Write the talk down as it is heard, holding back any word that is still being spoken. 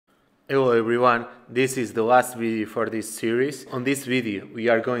Hello everyone, this is the last video for this series. On this video we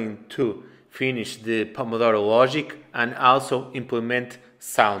are going to finish the Pomodoro logic and also implement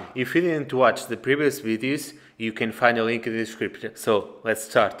sound. If you didn't watch the previous videos, you can find a link in the description. So let's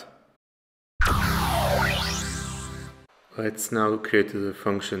start. Let's now create the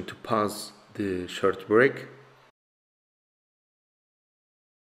function to pause the short break.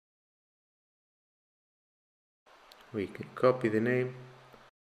 We can copy the name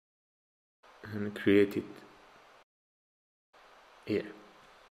and create it here.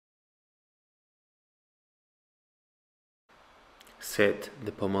 Set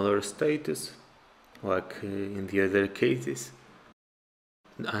the Pomodoro status like in the other cases,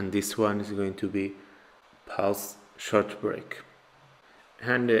 and this one is going to be pause short break.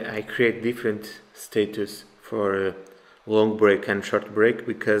 And I create different status for long break and short break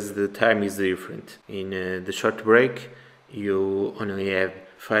because the time is different. In the short break you only have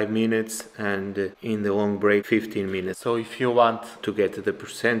 5 minutes and in the long break 15 minutes. So if you want to get the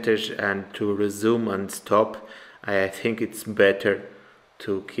percentage and to resume and stop, I think it's better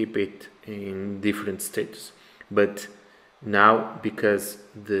to keep it in different status. But now, because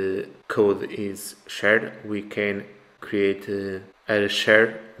the code is shared, we can create a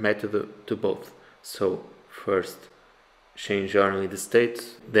share method to both. So first change only the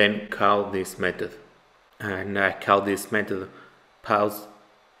states, then call this method. And I call this method pause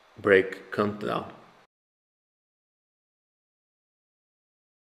break countdown.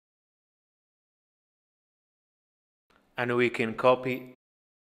 And we can copy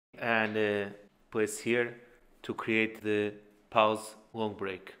and place here to create the pause long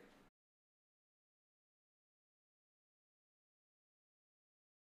break.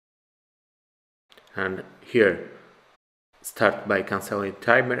 And here start by cancelling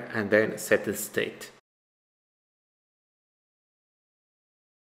timer and then set the state.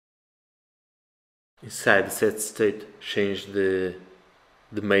 Inside the set state, change the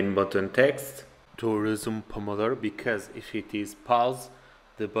main button text to resume Pomodoro, because if it is pause,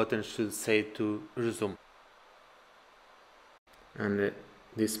 the button should say to resume. And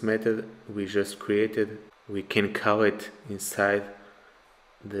this method we just created, we can call it inside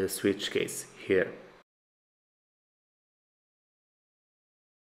the switch case here.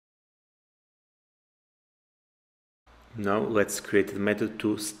 Now let's create the method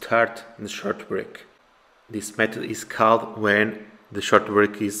to start the short break. This method is called when the short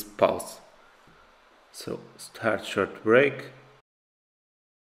break is paused. So start short break.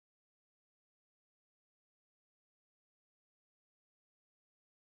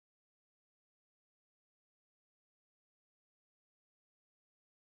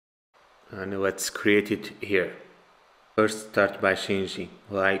 And let's create it here. First start by changing,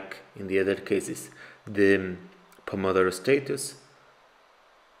 like in the other cases, the Pomodoro status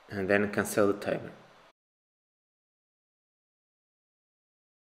and then cancel the timer.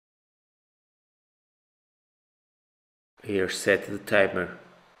 Here set the timer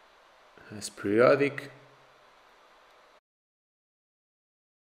as periodic.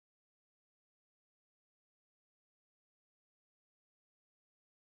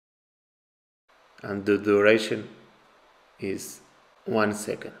 And the duration is 1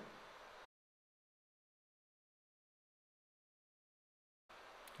 second.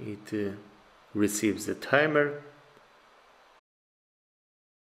 It receives the timer.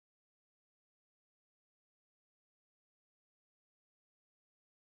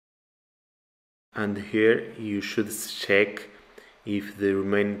 And here you should check if the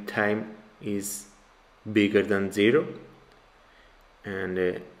remaining time is bigger than 0.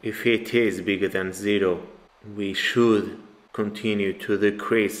 And if it is bigger than 0, we should continue to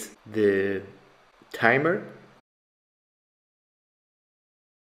decrease the timer.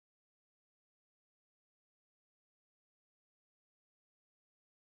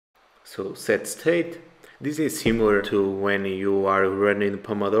 So set state. This is similar to when you are running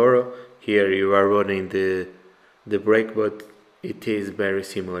Pomodoro. Here you are running the break, but it is very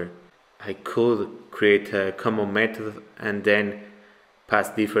similar. I could create a common method and then pass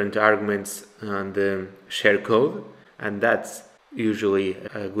different arguments on the share code, and that's usually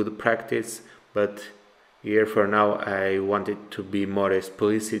a good practice, but here for now I want it to be more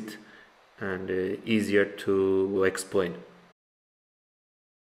explicit and easier to explain.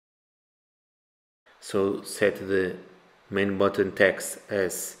 So set the main button text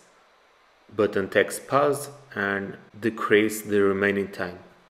as button text pause and decrease the remaining time.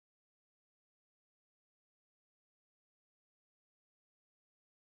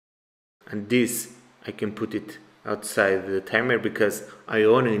 And this I can put it outside the timer because I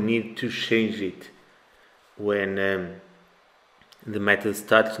only need to change it when the method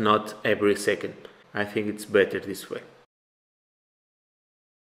start not every second. I think it's better this way.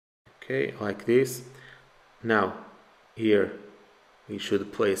 Okay, like this. Now here we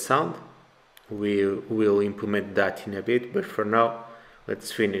should play sound. We will implement that in a bit, but for now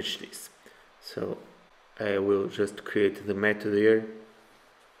let's finish this. So I will just create the method here,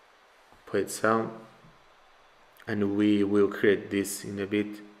 play sound, and we will create this in a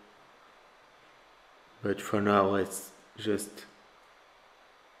bit, but for now let's just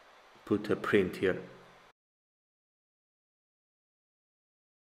put a print here.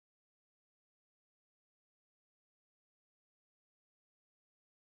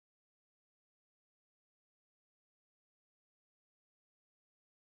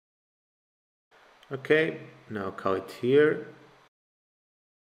 Okay, now call it here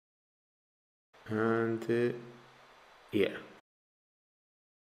and here.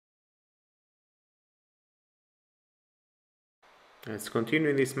 Let's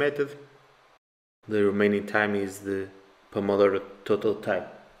continue this method. The remaining time is the Pomodoro total time.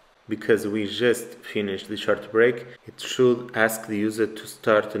 Because we just finished the short break, it should ask the user to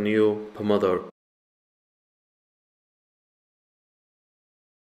start a new Pomodoro.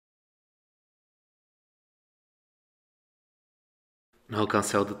 Now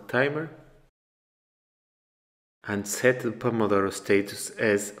cancel the timer and set the Pomodoro status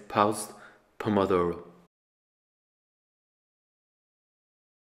as paused Pomodoro.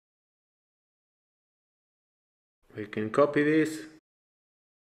 We can copy this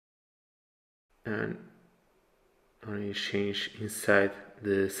and only change inside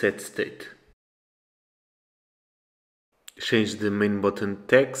the set state. Change the main button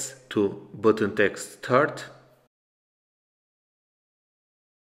text to button text start.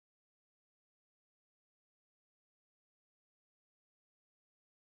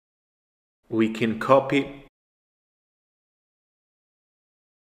 We can copy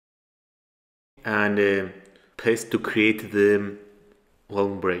and paste to create the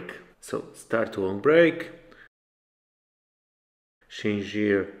long break. So start long break, change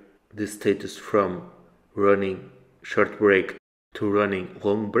here the status from running short break to running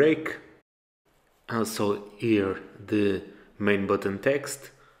long break. Also here the main button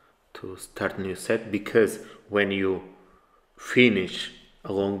text to start new set, because when you finish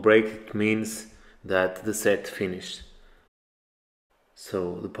a long break it means that the set finished.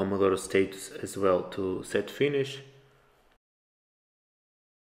 So the Pomodoro status as well to set finish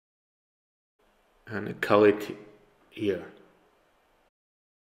and call it here.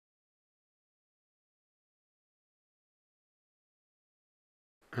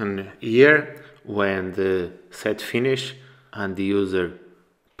 And here, when the set finish and the user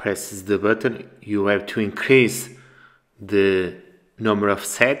presses the button, you have to increase the number of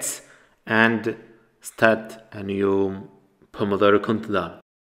sets and start a new Pomodoro countdown.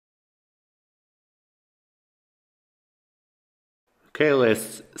 Okay,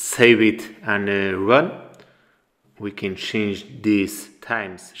 let's save it and run. We can change these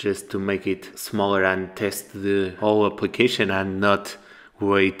times just to make it smaller and test the whole application and not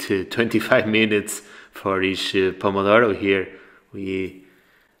wait 25 minutes for each Pomodoro. Here we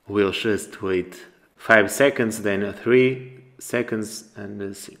will just wait 5 seconds, then 3 seconds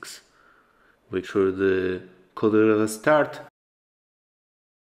and 6. Wait for the coder start.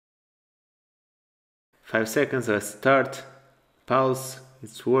 5 seconds, let's start. Pause,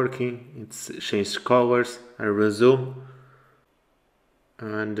 it's working, it's changed colors, and resume.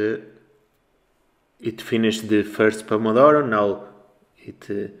 And it finished the first Pomodoro. Now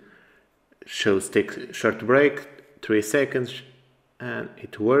it shows take short break, 3 seconds, and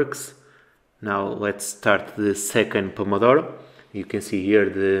it works. Now let's start the second Pomodoro. You can see here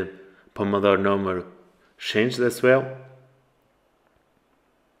the Pomodoro number changed as well.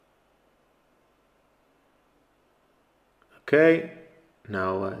 Okay,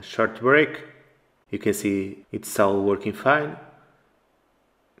 now a short break. You can see it's all working fine.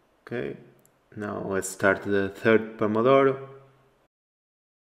 Okay, now let's start the third Pomodoro.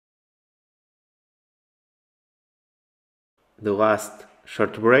 The last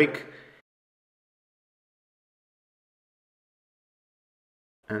short break.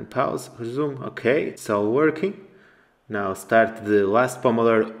 And pause, resume. Okay, it's all working. Now start the last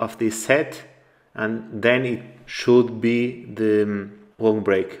Pomodoro of this set, and then it should be the long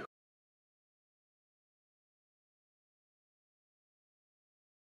break.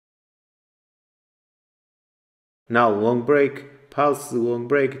 Now long break, pause the long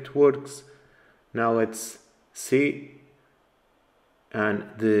break, it works. Now let's see. And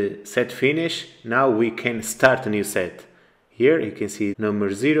the set finish. Now we can start a new set. Here you can see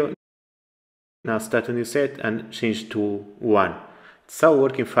number 0. Now start a new set and change to 1. It's all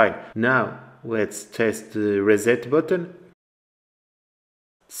working fine. Now let's test the reset button.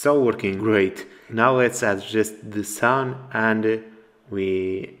 It's all working great. Now let's adjust the sound and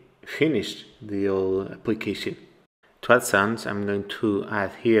we finished the whole application. To add sounds, I'm going to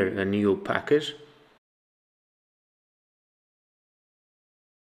add here a new package.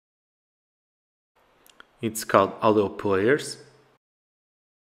 It's called Audio Players.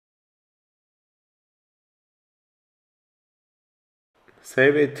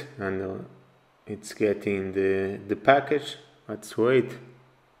 Save it, and it's getting the package. Let's wait.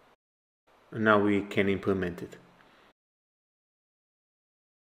 And now we can implement it.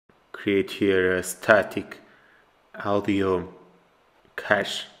 Create here a static audio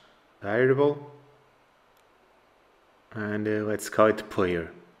cache variable, and let's call it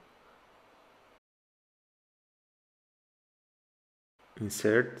player.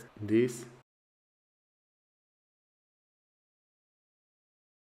 Insert this.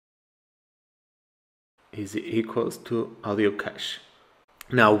 Is equals to audio cache.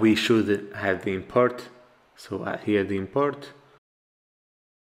 Now we should have the import, so add here the import,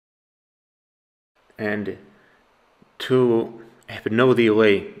 and to have no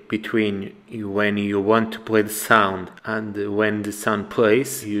delay between when you want to play the sound and when the sound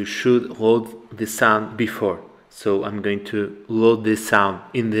plays, you should load the sound before. So I'm going to load the sound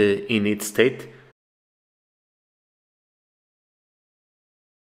in the init state,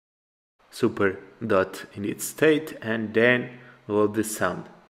 super.init state, and then load the sound.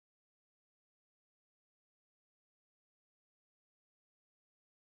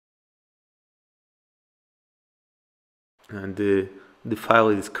 And the file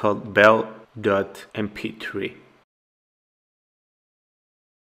is called bell.mp3.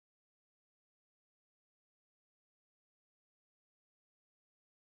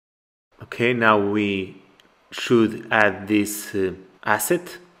 Okay, now we should add this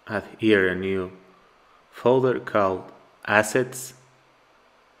asset. Add here a new folder called assets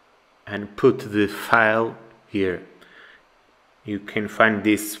and put the file here. You can find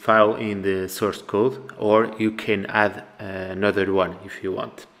this file in the source code, or you can add another one if you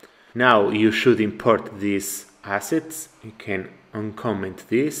want. Now you should import these assets. You can uncomment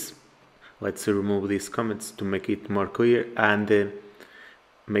this. Let's remove these comments to make it more clear, and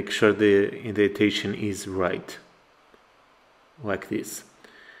make sure the indentation is right, like this.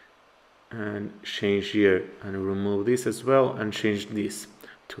 And change here and remove this as well, and change this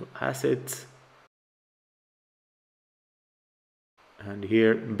to assets. And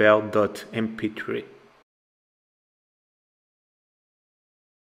here bell.mp3.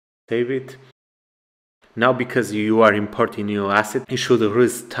 Save it. Now, because you are importing new asset, you should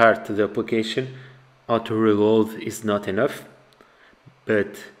restart the application. Auto reload is not enough,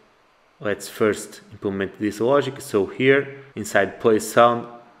 but let's first implement this logic. So here inside play sound,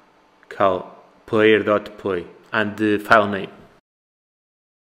 call player.play and the file name.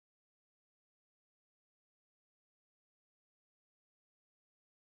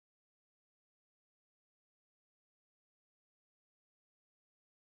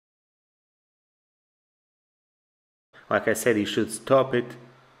 Like I said, you should stop it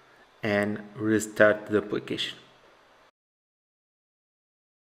and restart the application.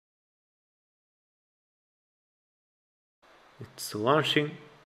 It's launching.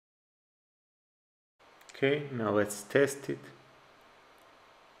 Okay, now let's test it.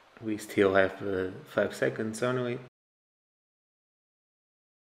 We still have 5 seconds only.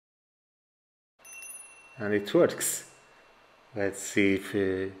 And it works. Let's see if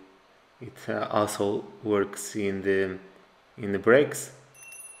it also works in the breaks.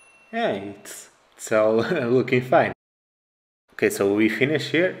 Yeah, it's all looking fine. Okay, so we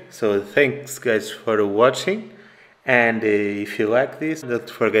finish here. So thanks guys for watching, and if you like this, don't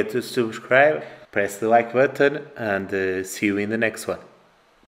forget to subscribe, press the like button, and see you in the next one.